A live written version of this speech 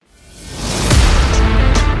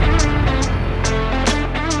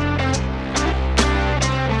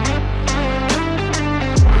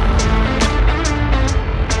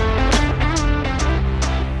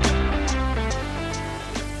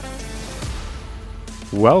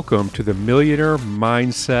Welcome to the Millionaire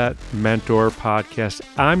Mindset Mentor Podcast.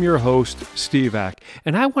 I'm your host, Steve Ack,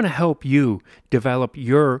 and I want to help you develop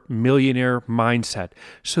your millionaire mindset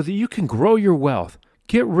so that you can grow your wealth,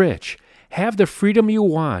 get rich, have the freedom you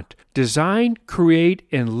want, design, create,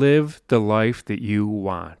 and live the life that you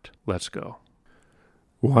want. Let's go.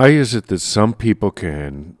 Why is it that some people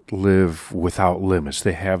can live without limits?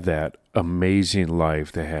 They have that amazing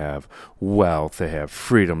life. They have wealth. They have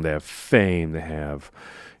freedom. They have fame. They have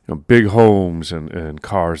big homes and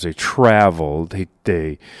cars. They travel.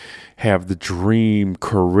 They have the dream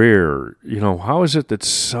career. How is it that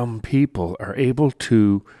some people are able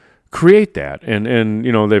to create that? And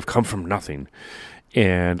they've come from nothing.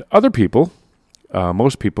 And other people,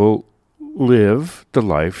 most people, live the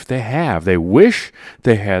life they have. They wish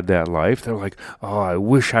they had that life. They're like, oh, I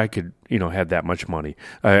wish I could, had that much money.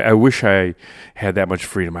 I wish I had that much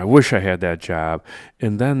freedom. I wish I had that job.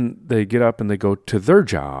 And then they get up and they go to their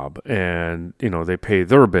job and, they pay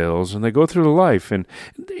their bills and they go through the life. And,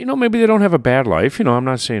 maybe they don't have a bad life. I'm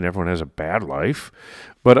not saying everyone has a bad life.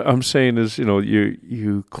 But I'm saying is,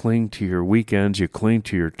 you cling to your weekends, you cling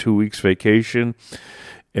to your 2 weeks vacation.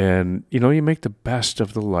 And, you make the best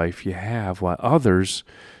of the life you have while others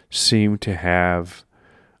seem to have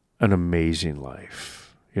an amazing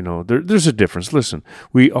life. There's a difference. Listen,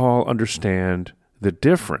 we all understand the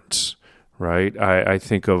difference, right? I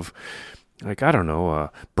think of,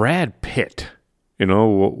 Brad Pitt.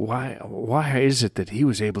 Why is it that he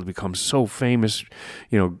was able to become so famous,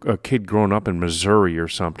 a kid growing up in Missouri or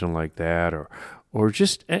something like that, or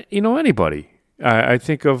just, anybody. I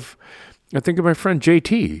think of my friend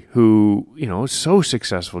JT, who, is so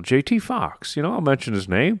successful. JT Fox, I'll mention his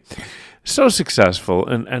name. So successful,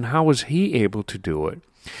 and how was he able to do it?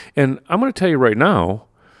 And I'm going to tell you right now,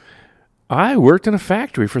 I worked in a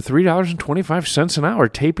factory for $3.25 an hour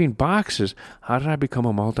taping boxes. How did I become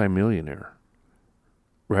a multimillionaire?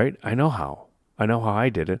 Right? I know how. I know how I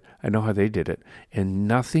did it. I know how they did it. And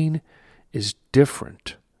nothing is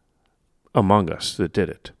different among us that did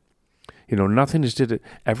it. Nothing is did it.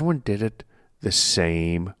 Everyone did it the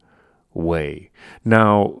same way.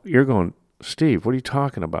 Now, you're going, Steve, what are you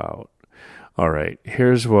talking about? All right,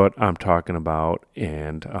 here's what I'm talking about.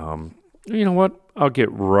 And you know what? I'll get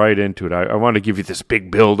right into it. I want to give you this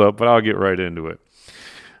big build-up, but I'll get right into it.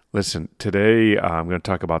 Listen, today I'm going to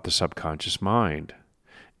talk about the subconscious mind.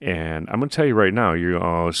 And I'm going to tell you right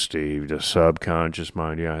now, Steve, the subconscious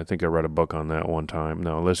mind. Yeah, I think I read a book on that one time.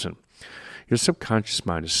 No, listen. Your subconscious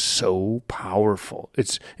mind is so powerful.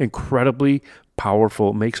 It's incredibly powerful.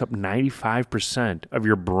 It makes up 95% of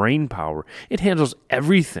your brain power. It handles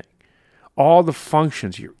everything. All the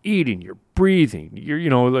functions. You're eating, you're breathing,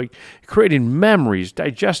 you're, creating memories,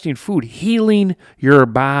 digesting food, healing your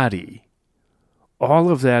body.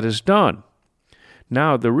 All of that is done.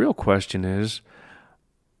 Now, the real question is,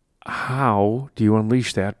 how do you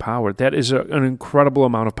unleash that power? That is an incredible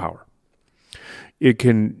amount of power. It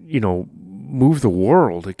can, move the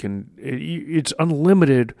world. It's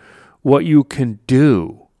unlimited what you can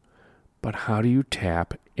do. But how do you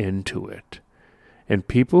tap into it? And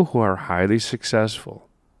people who are highly successful,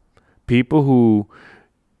 people who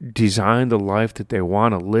design the life that they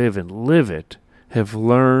want to live and live it, have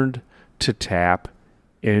learned to tap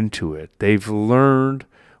into it. They've learned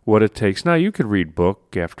what it takes. Now, you could read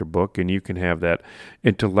book after book, and you can have that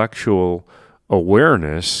intellectual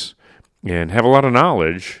awareness and have a lot of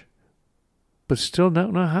knowledge, but still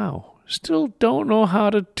don't know how. Still don't know how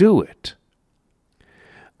to do it.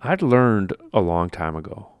 I'd learned a long time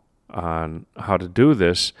ago on how to do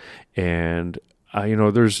this, and I'm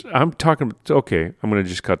going to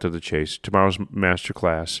just cut to the chase. Tomorrow's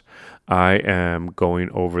masterclass, I am going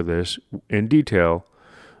over this in detail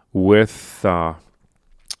with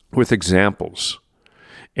examples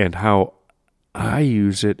and how I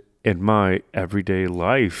use it in my everyday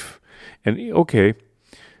life. And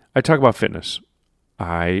I talk about fitness.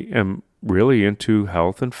 I am really into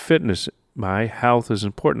health and fitness. My health is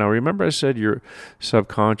important. Now, remember I said your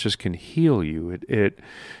subconscious can heal you.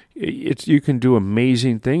 You can do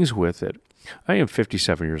amazing things with it. I am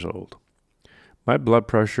 57 years old. My blood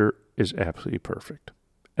pressure is absolutely perfect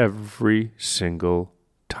every single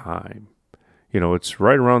time. It's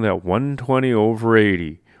right around that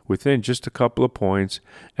 120/80 within just a couple of points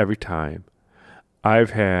every time.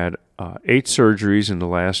 I've had 8 surgeries in the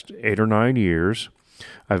last 8 or 9 years.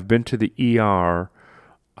 I've been to the ER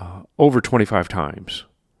over 25 times,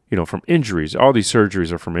 from injuries. All these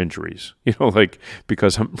surgeries are from injuries,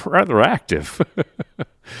 because I'm rather active.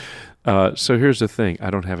 So here's the thing. I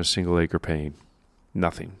don't have a single ache or pain.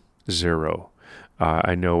 Nothing. Zero.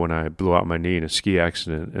 I know when I blew out my knee in a ski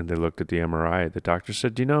accident and they looked at the MRI, the doctor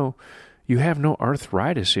said, you have no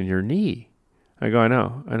arthritis in your knee. I go, I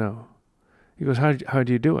know. He goes, how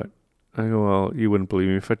do you do it? I go, well, you wouldn't believe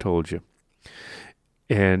me if I told you.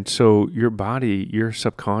 And so your body, your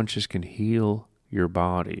subconscious can heal your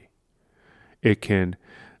body. It can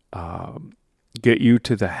get you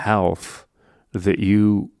to the health that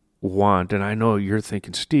you want. And I know you're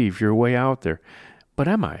thinking, Steve, you're way out there. But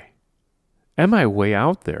am I? Am I way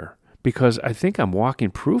out there? Because I think I'm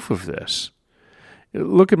walking proof of this.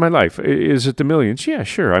 Look at my life. Is it the millions? Yeah,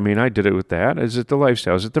 sure. I mean, I did it with that. Is it the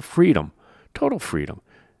lifestyle? Is it the freedom? Total freedom.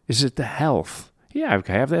 Is it the health? Yeah,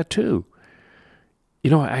 I have that too.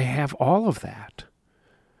 I have all of that.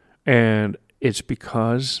 And it's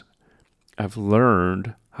because I've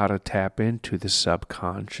learned how to tap into the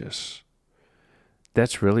subconscious.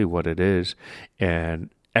 That's really what it is. And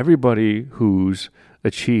everybody who's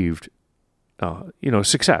achieved,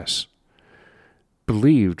 success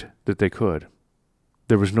believed that they could.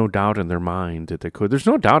 There was no doubt in their mind that they could. There's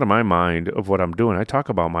no doubt in my mind of what I'm doing. I talk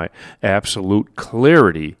about my absolute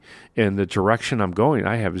clarity in the direction I'm going.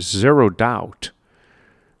 I have zero doubt.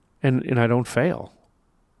 And I don't fail.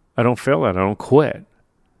 I don't fail that. I don't quit.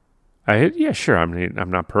 Sure. I mean,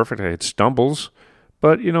 I'm not perfect. I had stumbles.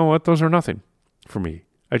 But you know what? Those are nothing for me.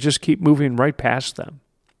 I just keep moving right past them.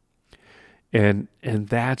 And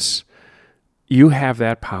that's, you have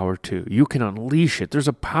that power too. You can unleash it. There's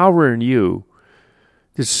a power in you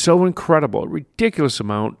that's so incredible, a ridiculous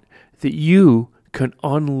amount that you can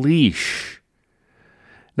unleash.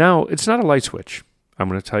 Now, it's not a light switch. I'm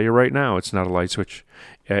going to tell you right now, it's not a light switch.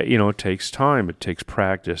 It takes time. It takes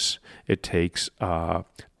practice. It takes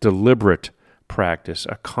deliberate practice,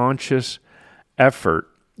 a conscious effort.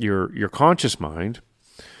 Your conscious mind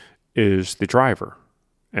is the driver,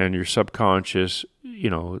 and your subconscious,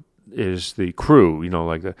 is the crew.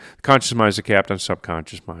 Like the conscious mind is the captain,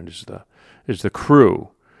 subconscious mind is the crew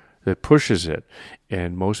that pushes it.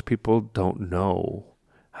 And most people don't know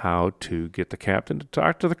how to get the captain to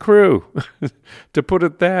talk to the crew, to put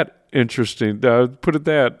it that interesting, put it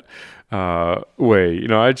that way.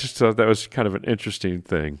 I just thought that was kind of an interesting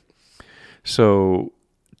thing. So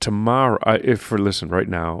tomorrow, listen, right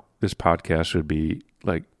now, this podcast would be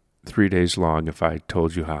like 3 days long if I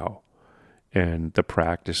told you how and the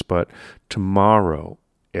practice. But tomorrow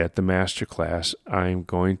at the masterclass, I'm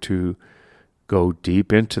going to go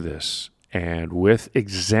deep into this, and with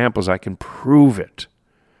examples, I can prove it.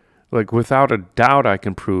 Like without a doubt, I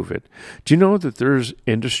can prove it. Do you know that there's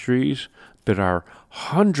industries that are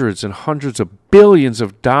hundreds and hundreds of billions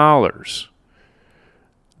of dollars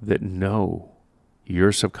that know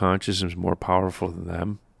your subconscious is more powerful than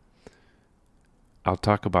them? I'll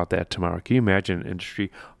talk about that tomorrow. Can you imagine an industry,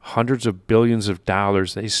 hundreds of billions of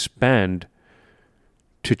dollars they spend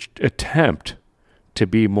to attempt to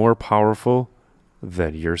be more powerful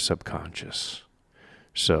than your subconscious?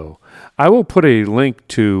 So I will put a link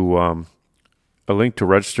to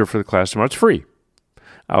register for the class tomorrow. It's free.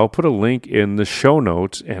 I'll put a link in the show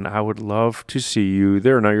notes, and I would love to see you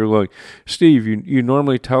there. Now you're like, Steve, you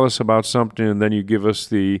normally tell us about something, and then you give us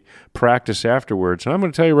the practice afterwards. And I'm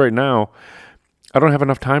going to tell you right now, I don't have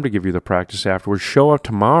enough time to give you the practice afterwards. Show up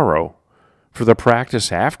tomorrow for the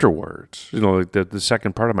practice afterwards. The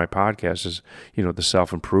second part of my podcast is, the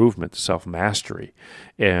self-improvement, the self-mastery.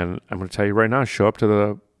 And I'm going to tell you right now, show up to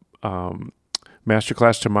the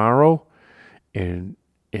masterclass tomorrow and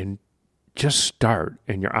just start,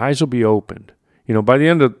 and your eyes will be opened. By the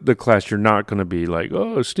end of the class, you're not going to be like,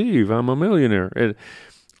 oh, Steve, I'm a millionaire.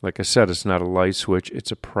 Like I said, it's not a light switch.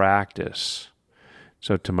 It's a practice.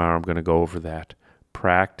 So tomorrow I'm going to go over that.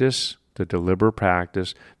 Practice, the deliberate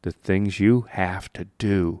practice, the things you have to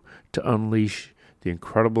do to unleash the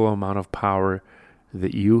incredible amount of power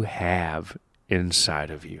that you have inside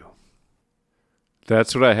of you.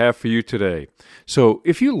 That's what I have for you today. So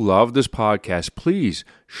if you love this podcast, please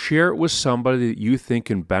share it with somebody that you think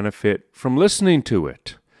can benefit from listening to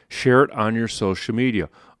it. Share it on your social media.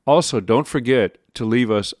 Also, don't forget to leave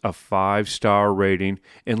us a 5-star rating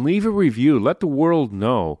and leave a review. Let the world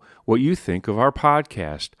know what you think of our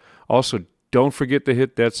podcast. Also, don't forget to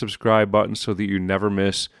hit that subscribe button so that you never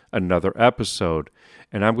miss another episode.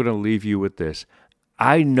 And I'm going to leave you with this.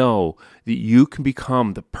 I know that you can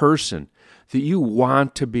become the person that you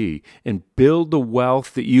want to be and build the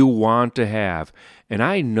wealth that you want to have. And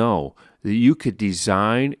I know that you could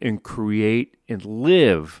design and create and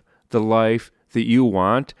live the life that you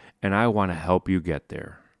want, and I want to help you get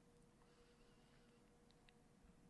there.